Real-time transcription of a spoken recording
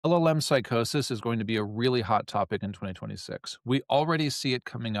LLM psychosis is going to be a really hot topic in 2026. We already see it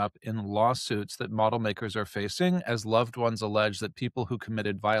coming up in lawsuits that model makers are facing as loved ones allege that people who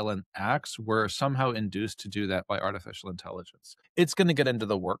committed violent acts were somehow induced to do that by artificial intelligence. It's going to get into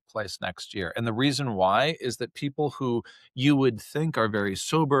the workplace next year. And the reason why is that people who you would think are very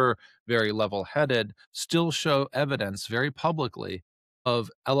sober, very level headed, still show evidence very publicly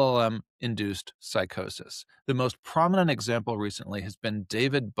of LLM induced psychosis. The most prominent example recently has been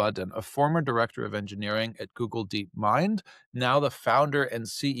David Budden, a former director of engineering at Google DeepMind, now the founder and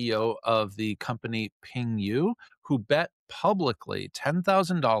CEO of the company PingYou, who bet publicly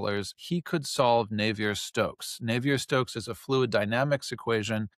 $10,000 he could solve Navier-Stokes. Navier-Stokes is a fluid dynamics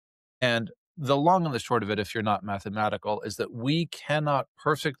equation, and the long and the short of it, if you're not mathematical, is that we cannot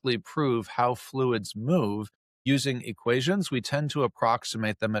perfectly prove how fluids move using equations. We tend to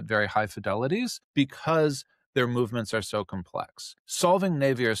approximate them at very high fidelities because their movements are so complex. Solving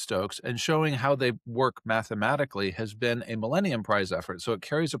Navier-Stokes and showing how they work mathematically has been a Millennium Prize effort, so it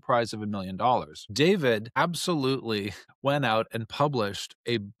carries a prize of $1 million. David absolutely went out and published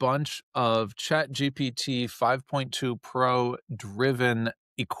a bunch of ChatGPT 5.2 Pro driven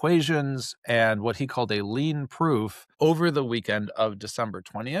equations and what he called a lean proof over the weekend of December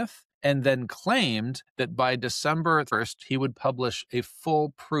 20th, and then claimed that by December 1st, he would publish a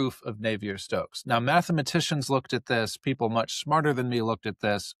full proof of Navier-Stokes. Now, mathematicians looked at this, people much smarter than me looked at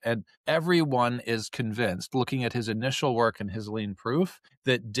this, and everyone is convinced, looking at his initial work and his lean proof,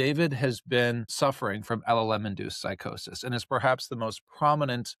 that David has been suffering from LLM-induced psychosis and is perhaps the most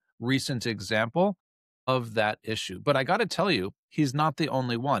prominent recent example of that issue. But I got to tell you, he's not the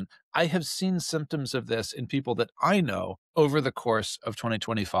only one. I have seen symptoms of this in people that I know over the course of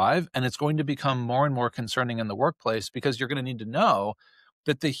 2025, and it's going to become more and more concerning in the workplace because you're going to need to know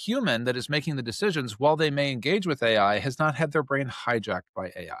that the human that is making the decisions, while they may engage with AI, has not had their brain hijacked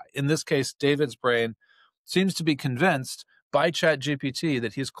by AI. In this case, David's brain seems to be convinced by ChatGPT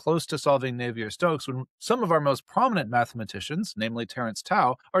that he's close to solving Navier-Stokes when some of our most prominent mathematicians, namely Terence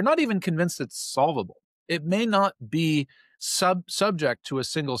Tao, are not even convinced it's solvable. It may not be subject to a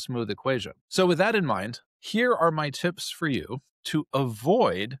single smooth equation. So with that in mind, here are my tips for you to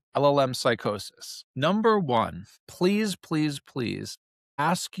avoid LLM psychosis. Number one, please, please, please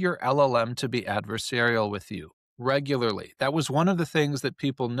ask your LLM to be adversarial with you regularly. That was one of the things that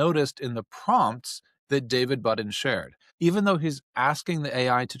people noticed in the prompts that David Budden shared. Even though he's asking the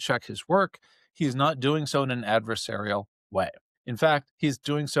AI to check his work, he's not doing so in an adversarial way. In fact, he's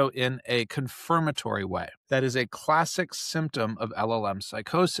doing so in a confirmatory way. That is a classic symptom of LLM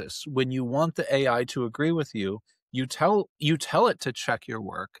psychosis. When you want the AI to agree with you, you tell it to check your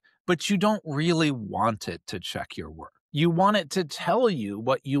work, but you don't really want it to check your work. You want it to tell you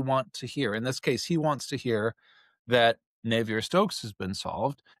what you want to hear. In this case, he wants to hear that Navier-Stokes has been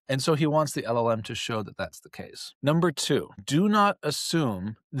solved, and so he wants the LLM to show that that's the case. Number two, do not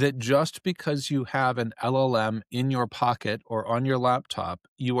assume that just because you have an LLM in your pocket or on your laptop,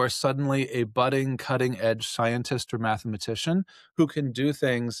 you are suddenly a budding, cutting-edge scientist or mathematician who can do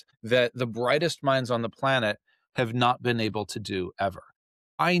things that the brightest minds on the planet have not been able to do ever.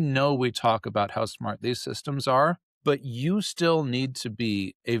 I know we talk about how smart these systems are, but you still need to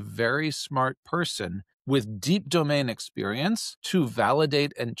be a very smart person with deep domain experience to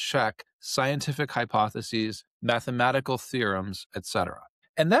validate and check scientific hypotheses, mathematical theorems, etc.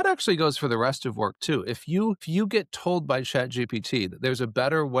 And that actually goes for the rest of work too. If you get told by ChatGPT that there's a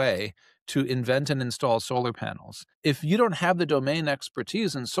better way to invent and install solar panels, if you don't have the domain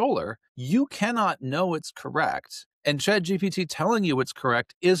expertise in solar, you cannot know it's correct. And ChatGPT telling you it's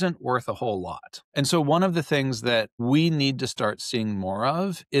correct isn't worth a whole lot. And so one of the things that we need to start seeing more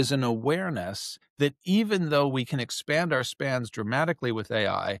of is an awareness that even though we can expand our spans dramatically with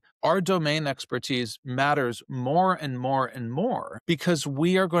AI, our domain expertise matters more and more and more because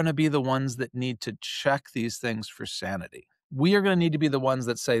we are going to be the ones that need to check these things for sanity. We are going to need to be the ones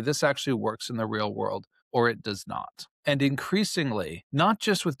that say this actually works in the real world or it does not. And increasingly, not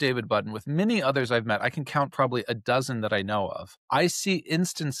just with David Budden, with many others I've met, I can count probably a dozen that I know of, I see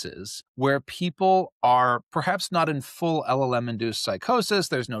instances where people are perhaps not in full LLM-induced psychosis,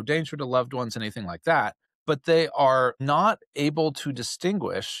 there's no danger to loved ones, anything like that, but they are not able to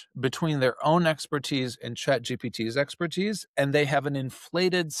distinguish between their own expertise and ChatGPT's expertise, and they have an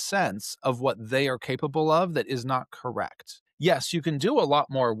inflated sense of what they are capable of that is not correct. Yes, you can do a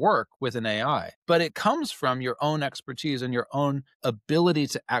lot more work with an AI, but it comes from your own expertise and your own ability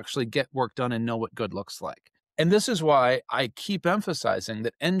to actually get work done and know what good looks like. And this is why I keep emphasizing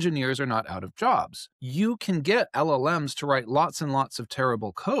that engineers are not out of jobs. You can get LLMs to write lots and lots of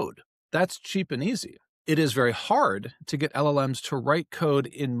terrible code. That's cheap and easy. It is very hard to get LLMs to write code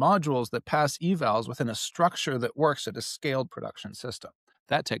in modules that pass evals within a structure that works at a scaled production system.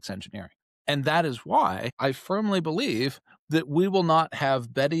 That takes engineering. And that is why I firmly believe that we will not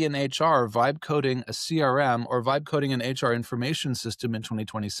have Betty in HR vibe coding a CRM or vibe coding an HR information system in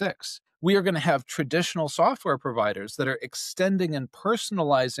 2026. We are going to have traditional software providers that are extending and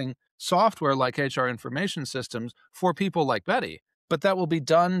personalizing software like HR information systems for people like Betty, but that will be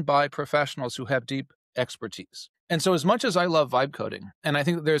done by professionals who have deep expertise. And so as much as I love vibe coding, and I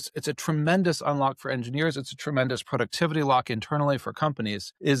think that it's a tremendous unlock for engineers, it's a tremendous productivity lock internally for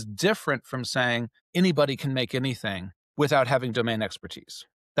companies, is different from saying anybody can make anything without having domain expertise.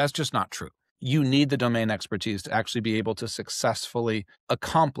 That's just not true. You need the domain expertise to actually be able to successfully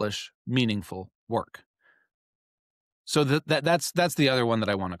accomplish meaningful work. So that's the other one that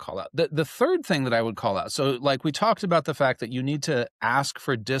I want to call out. The third thing that I would call out, so like we talked about the fact that you need to ask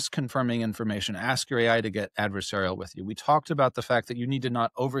for disconfirming information, ask your AI to get adversarial with you. We talked about the fact that you need to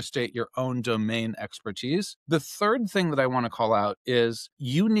not overstate your own domain expertise. The third thing that I want to call out is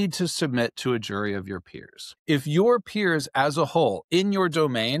you need to submit to a jury of your peers. If your peers as a whole in your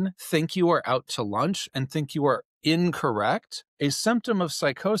domain think you are out to lunch and think you are incorrect, a symptom of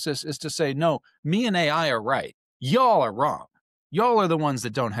psychosis is to say, no, me and AI are right. Y'all are wrong. Y'all are the ones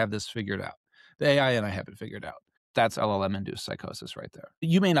that don't have this figured out. The AI and I have it figured out. That's LLM-induced psychosis right there.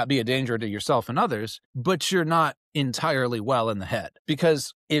 You may not be a danger to yourself and others, but you're not entirely well in the head.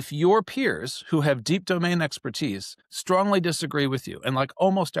 Because if your peers who have deep domain expertise strongly disagree with you, and like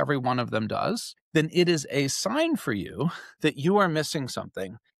almost every one of them does, then it is a sign for you that you are missing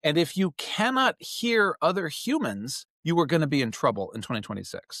something. And if you cannot hear other humans, you are going to be in trouble in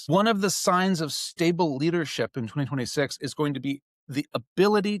 2026. One of the signs of stable leadership in 2026 is going to be the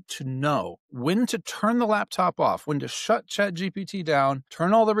ability to know when to turn the laptop off, when to shut ChatGPT down,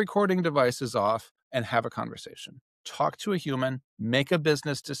 turn all the recording devices off, and have a conversation. Talk to a human, make a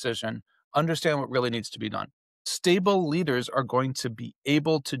business decision, understand what really needs to be done. Stable leaders are going to be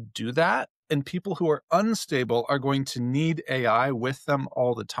able to do that, and people who are unstable are going to need AI with them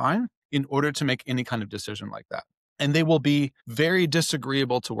all the time in order to make any kind of decision like that. And they will be very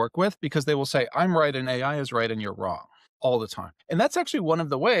disagreeable to work with because they will say, I'm right and AI is right and you're wrong all the time. And that's actually one of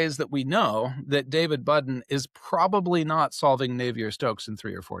the ways that we know that David Budden is probably not solving Navier-Stokes in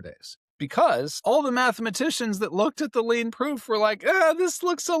 3 or 4 days. Because all the mathematicians that looked at the lean proof were like, this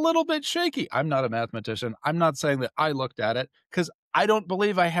looks a little bit shaky. I'm not a mathematician. I'm not saying that I looked at it because I don't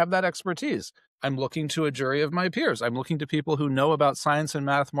believe I have that expertise. I'm looking to a jury of my peers. I'm looking to people who know about science and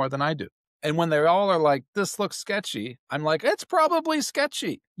math more than I do. And when they all are like, this looks sketchy, I'm like, it's probably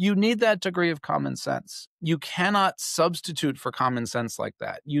sketchy. You need that degree of common sense. You cannot substitute for common sense like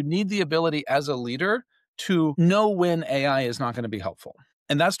that. You need the ability as a leader to know when AI is not going to be helpful.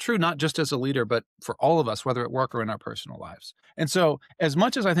 And that's true not just as a leader, but for all of us, whether at work or in our personal lives. And so as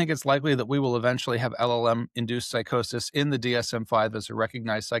much as I think it's likely that we will eventually have LLM-induced psychosis in the DSM-5 as a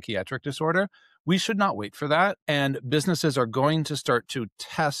recognized psychiatric disorder, we should not wait for that. And businesses are going to start to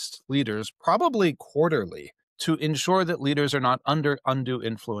test leaders probably quarterly to ensure that leaders are not under undue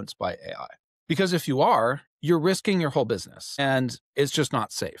influence by AI. Because if you are, you're risking your whole business and it's just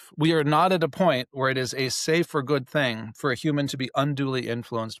not safe. We are not at a point where it is a safe or good thing for a human to be unduly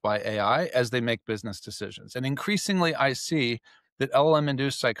influenced by AI as they make business decisions. And increasingly, I see that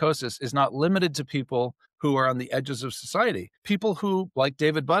LLM-induced psychosis is not limited to people who are on the edges of society. People who, like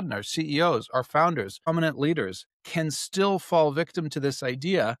David Budden, our CEOs, our founders, prominent leaders, can still fall victim to this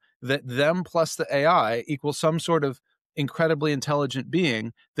idea that them plus the AI equals some sort of incredibly intelligent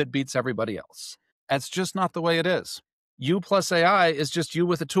being that beats everybody else. That's just not the way it is. You plus AI is just you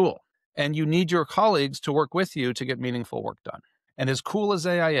with a tool, and you need your colleagues to work with you to get meaningful work done. And as cool as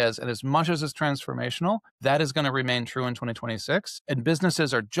AI is, and as much as it's transformational, that is going to remain true in 2026. And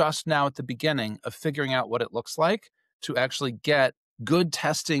businesses are just now at the beginning of figuring out what it looks like to actually get good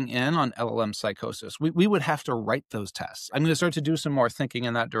testing in on LLM psychosis. We would have to write those tests. I'm going to start to do some more thinking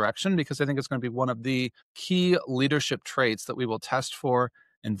in that direction because I think it's going to be one of the key leadership traits that we will test for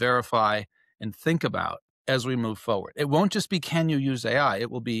and verify and think about as we move forward. It won't just be, can you use AI?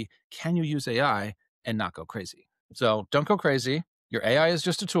 It will be, can you use AI and not go crazy? So don't go crazy. Your AI is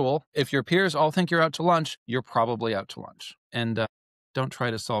just a tool. If your peers all think you're out to lunch, you're probably out to lunch. And don't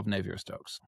try to solve Navier-Stokes.